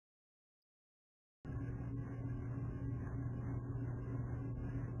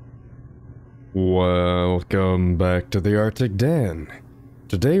Welcome back to the Arctic Den.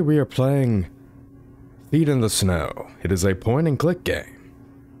 Today we are playing Feet in the Snow. It is a point and click game.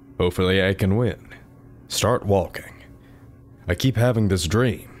 Hopefully I can win. Start walking. I keep having this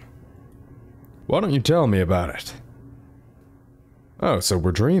dream. Why don't you tell me about it? Oh, so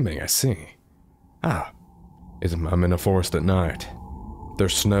we're dreaming, I see. I'm in a forest at night.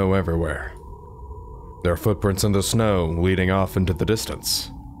 There's snow everywhere. There are footprints in the snow leading off into the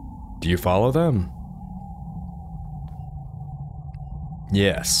distance. Do you follow them?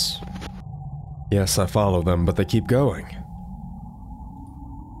 Yes. Yes, I follow them, but they keep going.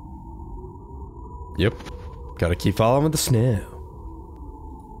 Yep. Gotta keep following the snow.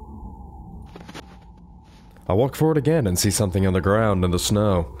 I walk forward again and see something on the ground in the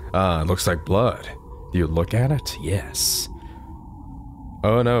snow. It looks like blood. Do you look at it? Yes.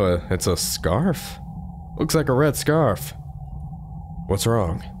 Oh no, it's a scarf? Looks like a red scarf. What's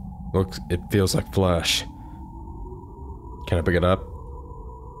wrong? It feels like flesh. Can I pick it up?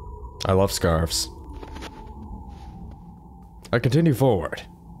 I love scarves. I continue forward.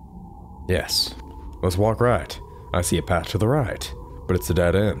 Yes. Let's walk right. I see a path to the right, but it's a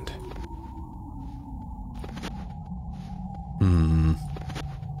dead end.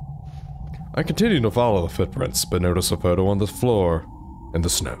 I continue to follow the footprints, but notice a photo on the floor in the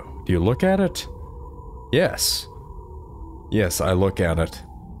snow. Do you look at it? Yes. Yes, I look at it.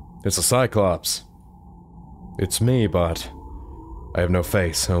 It's a cyclops. It's me, but I have no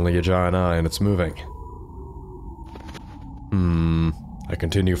face, only a giant eye, and it's moving. I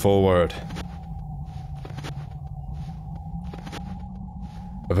continue forward.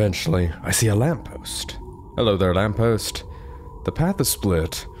 Eventually, I see a lamppost. Hello there, lamppost. The path is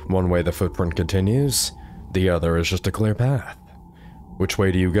split. One way the footprint continues, the other is just a clear path. Which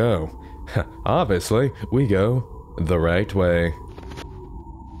way do you go? Obviously, we go the right way.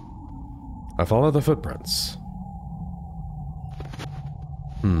 I follow the footprints.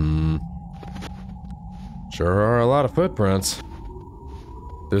 Sure are a lot of footprints.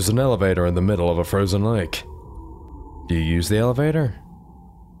 There's an elevator in the middle of a frozen lake. Do you use the elevator?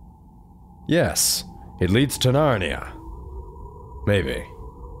 Yes, it leads to Narnia. Maybe.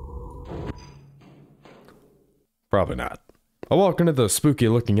 Probably not. I walk into the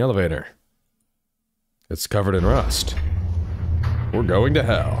spooky-looking elevator. It's covered in rust. We're going to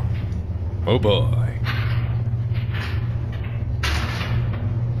hell. Oh boy.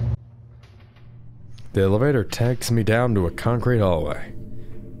 The elevator takes me down to a concrete hallway.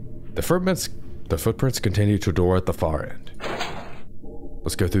 The footprints continue to a door at the far end.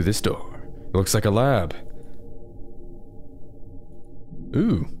 Let's go through this door. It looks like a lab.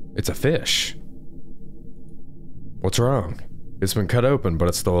 Ooh, it's a fish. What's wrong? It's been cut open, but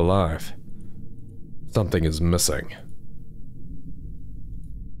it's still alive. Something is missing.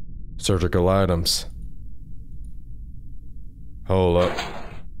 Surgical items. Hold up.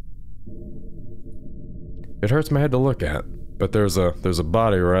 It hurts my head to look at, but there's a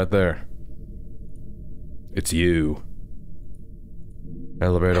body right there. It's you.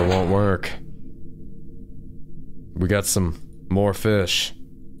 Elevator won't work. We got some more fish.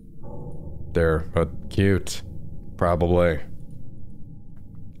 They're cute. Probably.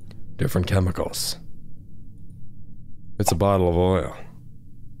 Different chemicals. It's a bottle of oil.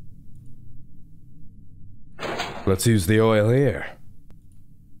 Let's use the oil here.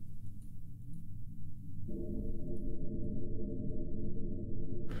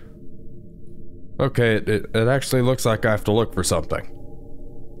 Okay, it actually looks like I have to look for something.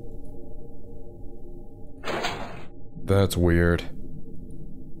 That's weird.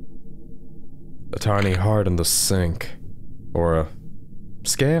 A tiny heart in the sink. Or a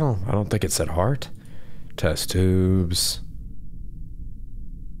scale? I don't think it said heart. Test tubes.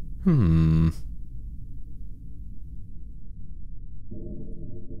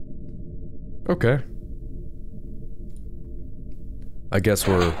 Okay. I guess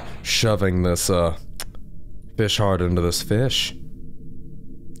we're shoving this, fish heart into this fish.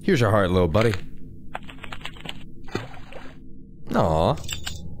 Here's your heart, little buddy. Aw.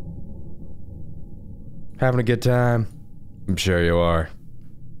 Having a good time? I'm sure you are.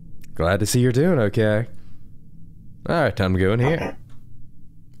 Glad to see you're doing okay. Alright, time to go in here.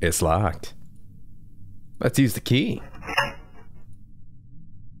 It's locked. Let's use the key.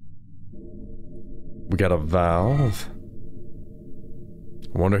 We got a valve.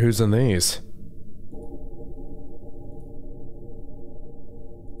 Wonder who's in these.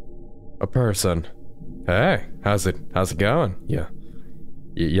 A person. Hey, how's it going?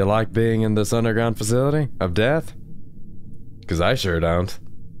 You like being in this underground facility of death? 'Cause I sure don't.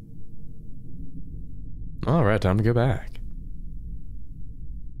 Alright, time to go back.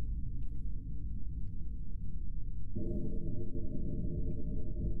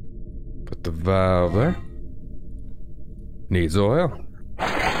 Put the valve there. Needs oil.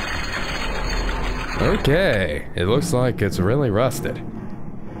 Okay, it looks like it's really rusted.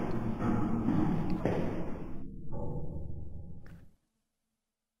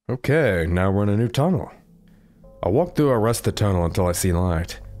 Okay, now we're in a new tunnel. I'll walk through a rusted tunnel until I see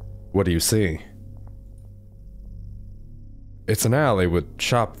light. What do you see? It's an alley with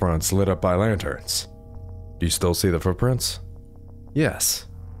shop fronts lit up by lanterns. Do you still see the footprints? Yes.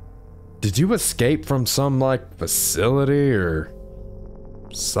 Did you escape from some, like, facility or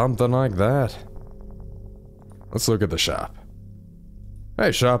something like that? Let's look at the shop.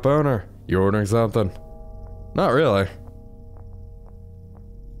 Hey, shop owner, you ordering something? Not really.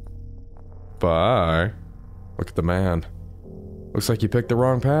 Bye. Look at the man. Looks like you picked the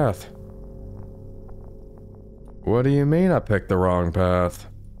wrong path. What do you mean I picked the wrong path?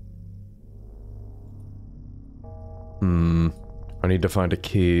 I need to find a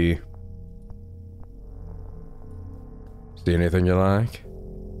key. See anything you like?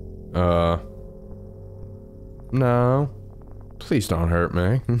 No. Please don't hurt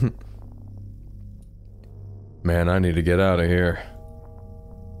me. Man, I need to get out of here.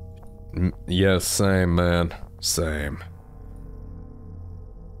 Yes, same, man. Same.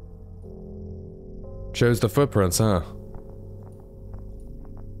 Shows the footprints, huh?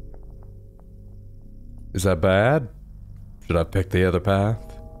 Is that bad? Should I pick the other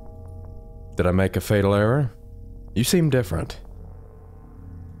path? Did I make a fatal error? You seem different.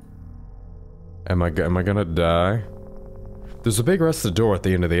 Am I gonna die? There's a big rusted door at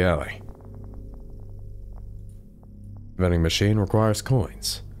the end of the alley. Vending machine requires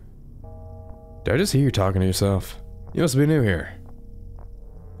coins. Did I just hear you talking to yourself? You must be new here.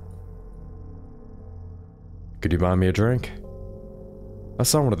 Could you buy me a drink? I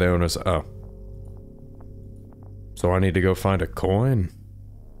saw one of the owners. Oh. So I need to go find a coin?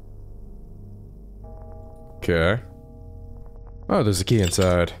 Okay. Oh, there's a key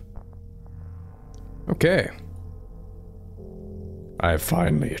inside. Okay. I have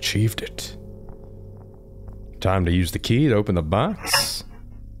finally achieved it. Time to use the key to open the box.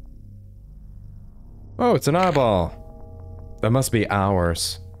 Oh, it's an eyeball. That must be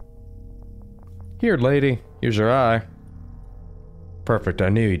ours. Here, lady. Here's your eye. Perfect, I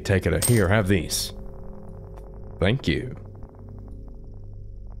knew you'd take it. Here, have these. Thank you.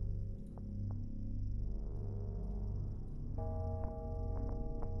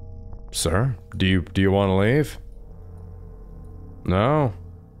 Sir, do you want to leave? No?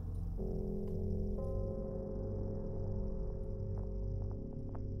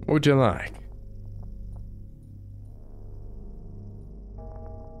 What would you like?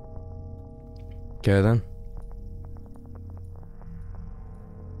 Okay then.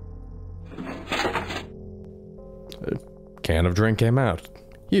 A can of drink came out.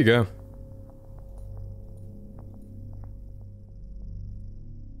 Here you go.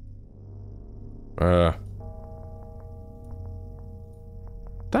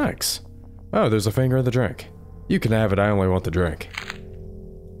 Thanks. Oh, there's a finger in the drink. You can have it, I only want the drink.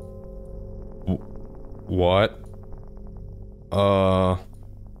 What?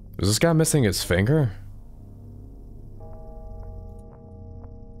 Is this guy missing his finger?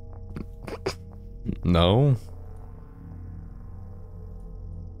 No.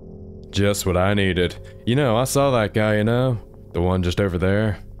 Just what I needed. You know, I saw that guy, you know? The one just over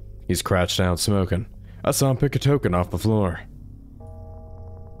there. He's crouched down smoking. I saw him pick a token off the floor.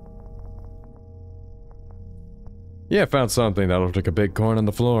 Yeah, I found something that looked like a big coin on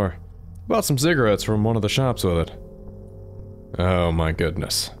the floor. Bought some cigarettes from one of the shops with it. Oh my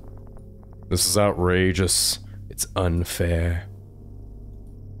goodness. This is outrageous. It's unfair.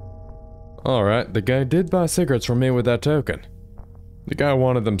 Alright, the guy did buy cigarettes from me with that token. The guy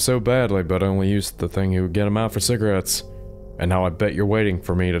wanted them so badly, but only used the thing who would get him out for cigarettes. And now I bet you're waiting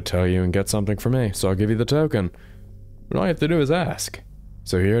for me to tell you and get something for me, so I'll give you the token. But all you have to do is ask.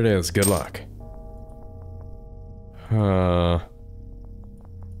 So here it is, good luck.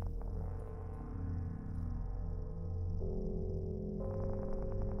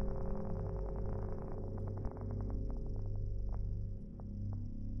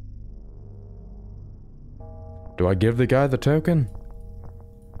 Do I give the guy the token?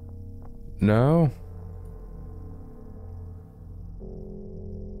 No?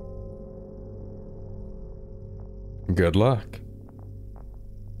 Good luck.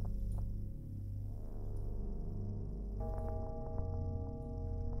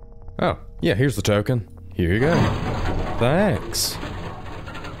 Oh, yeah, here's the token. Here you go. Thanks.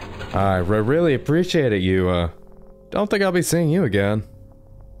 I really appreciate it, you, don't think I'll be seeing you again.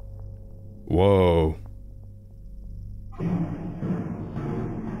 Whoa.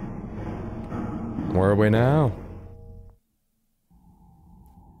 Where are we now?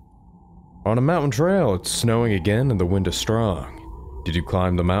 On a mountain trail. It's snowing again and the wind is strong. Did you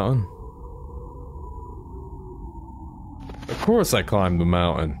climb the mountain? Of course I climbed the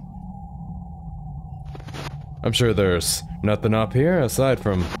mountain. I'm sure there's nothing up here aside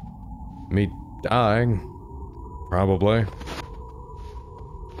from me dying. Probably.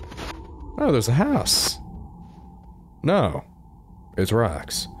 Oh, there's a house. No. It's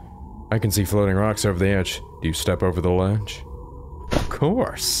rocks. I can see floating rocks over the edge. Do you step over the ledge? Of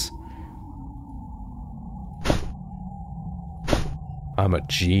course. I'm a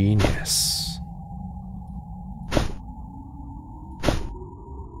genius.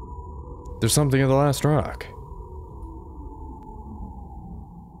 There's something in the last rock.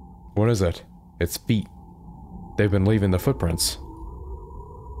 What is it? It's feet. They've been leaving the footprints.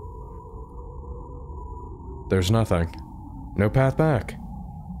 There's nothing. No path back.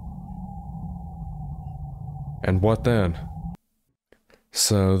 And what then?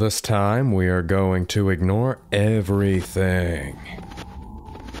 So this time we are going to ignore everything.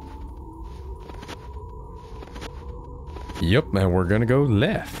 Yep, and we're gonna go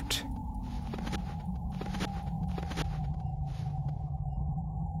left.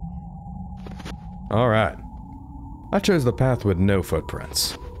 Alright. I chose the path with no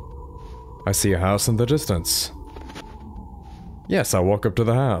footprints. I see a house in the distance. Yes, I walk up to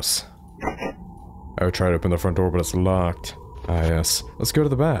the house. I would try to open the front door, but it's locked. Ah, yes. Let's go to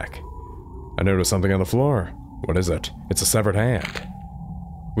the back. I noticed something on the floor. What is it? It's a severed hand.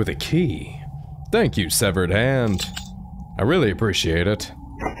 With a key. Thank you, severed hand. I really appreciate it.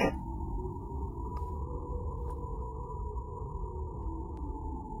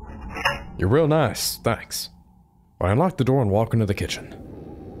 You're real nice, thanks. I unlock the door and walk into the kitchen.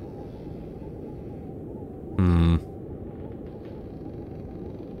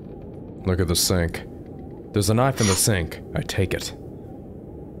 Look at the sink. There's a knife in the sink. I take it.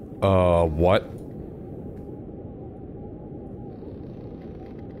 What?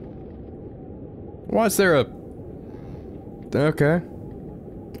 Why is there a... Okay.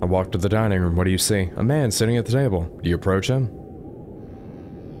 I walk to the dining room. What do you see? A man sitting at the table. Do you approach him?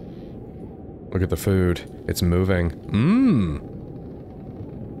 Look at the food. It's moving.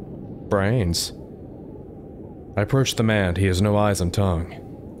 Brains. I approach the man. He has no eyes and tongue.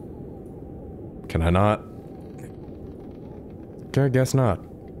 Can I not? Okay, I guess not.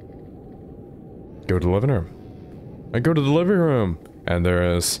 Go to the living room. I go to the living room, and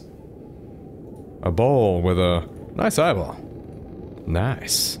there is a bowl with a nice eyeball.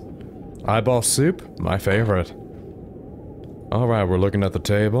 Nice. Eyeball soup? My favorite. Alright, we're looking at the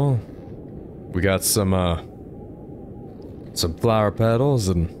table. We got some flower petals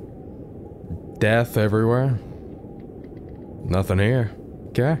and death everywhere. Nothing here.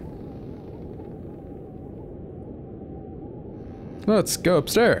 Okay. Let's go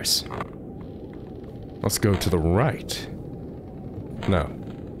upstairs. Let's go to the right. No,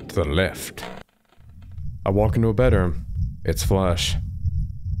 to the left. I walk into a bedroom. It's flush.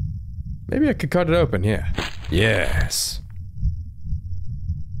 Maybe I could cut it open, yeah. Yes.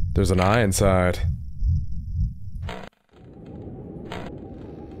 There's an eye inside.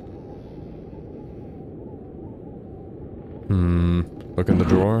 Look in the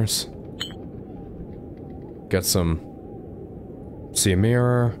drawers. Get some... See a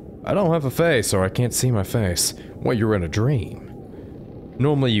mirror. I don't have a face, or I can't see my face. Well, you're in a dream.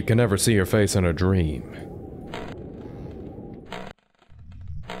 Normally you can never see your face in a dream.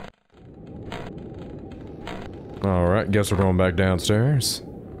 Alright, guess we're going back downstairs.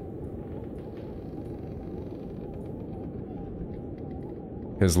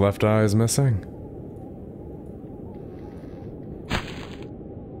 His left eye is missing.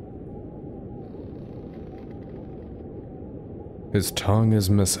 His tongue is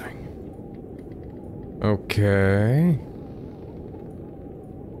missing. Okay.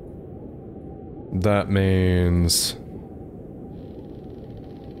 That means...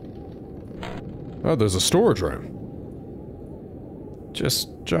 Oh, there's a storage room. Just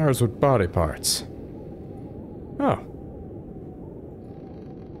jars with body parts. Oh.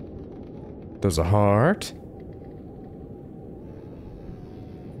 There's a heart.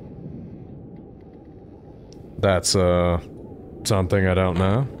 That's, something I don't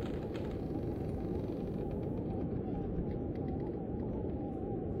know.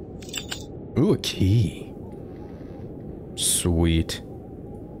 Ooh, a key. Sweet.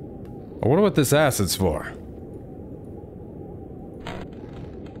 I wonder what this acid's for.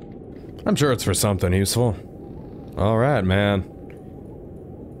 I'm sure it's for something useful. Alright, man.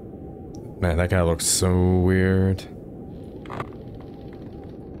 Man, that guy looks so weird.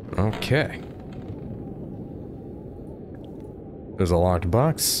 Okay. There's a locked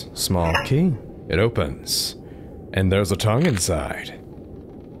box, small key. It opens. And there's a tongue inside.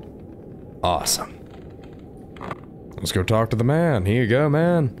 Awesome. Let's go talk to the man. Here you go,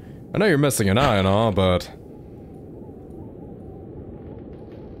 man. I know you're missing an eye and all, but...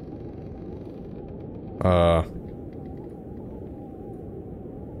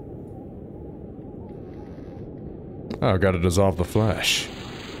 Oh, gotta dissolve the flesh.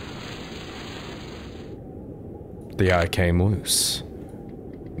 The eye came loose.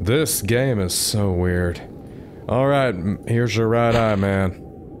 This game is so weird. Alright, here's your right eye, man.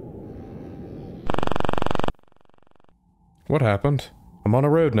 What happened? I'm on a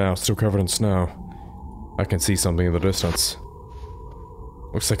road now, still covered in snow. I can see something in the distance.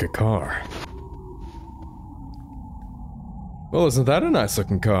 Looks like a car. Well, isn't that a nice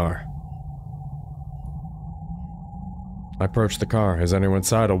looking car? I approached the car. Is anyone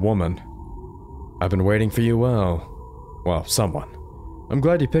inside? A woman. I've been waiting for you, well, someone. I'm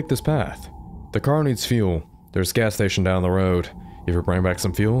glad you picked this path. The car needs fuel. There's a gas station down the road. If you bring back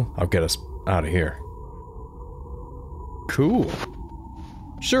some fuel, I'll get us out of here. Cool.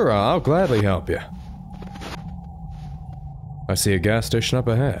 Sure, I'll gladly help you. I see a gas station up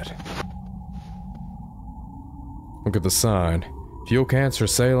ahead. Look at the sign. Fuel cans for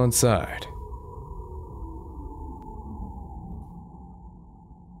sale inside.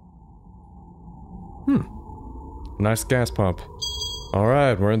 Nice gas pump.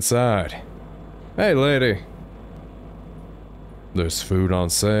 Alright, we're inside. Hey, lady. There's food on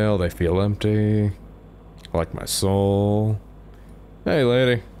sale, they feel empty. Like my soul. Hey,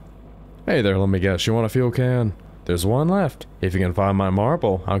 lady. Hey there, let me guess, you want a fuel can? There's one left. If you can find my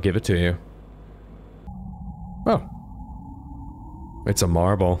marble, I'll give it to you. Oh. It's a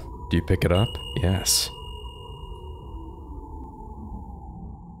marble. Do you pick it up? Yes.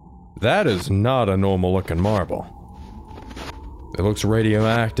 That is not a normal looking marble. It looks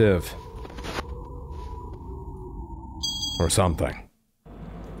radioactive. Or something.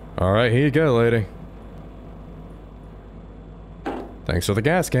 Alright, here you go, lady. Thanks for the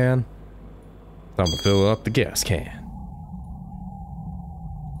gas can. I'm gonna fill up the gas can.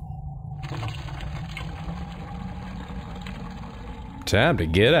 Time to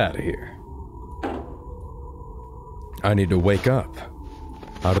get out of here. I need to wake up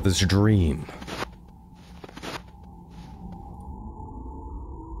out of this dream.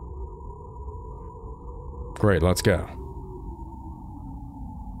 Great, let's go.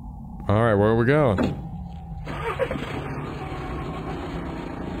 Alright, where are we going?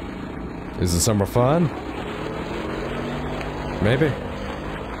 Is this summer fun? Maybe.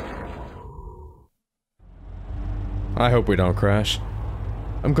 I hope we don't crash.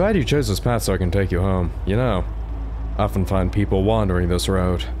 I'm glad you chose this path so I can take you home. You know, I often find people wandering this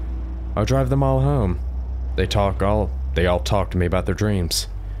road. I'll drive them all home. They all talk to me about their dreams.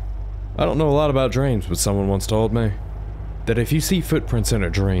 I don't know a lot about dreams, but someone once told me that if you see footprints in a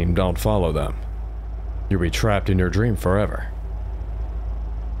dream, don't follow them. You'll be trapped in your dream forever.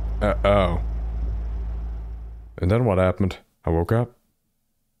 Uh-oh. And then what happened? I woke up.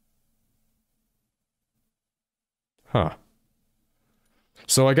 Huh.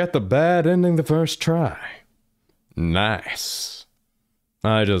 So I got the bad ending the first try. Nice.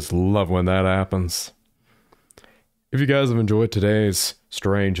 I just love when that happens. If you guys have enjoyed today's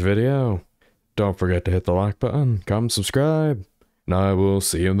strange video, don't forget to hit the like button, comment, subscribe, and I will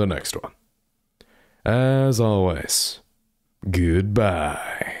see you in the next one. As always,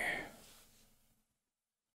 goodbye.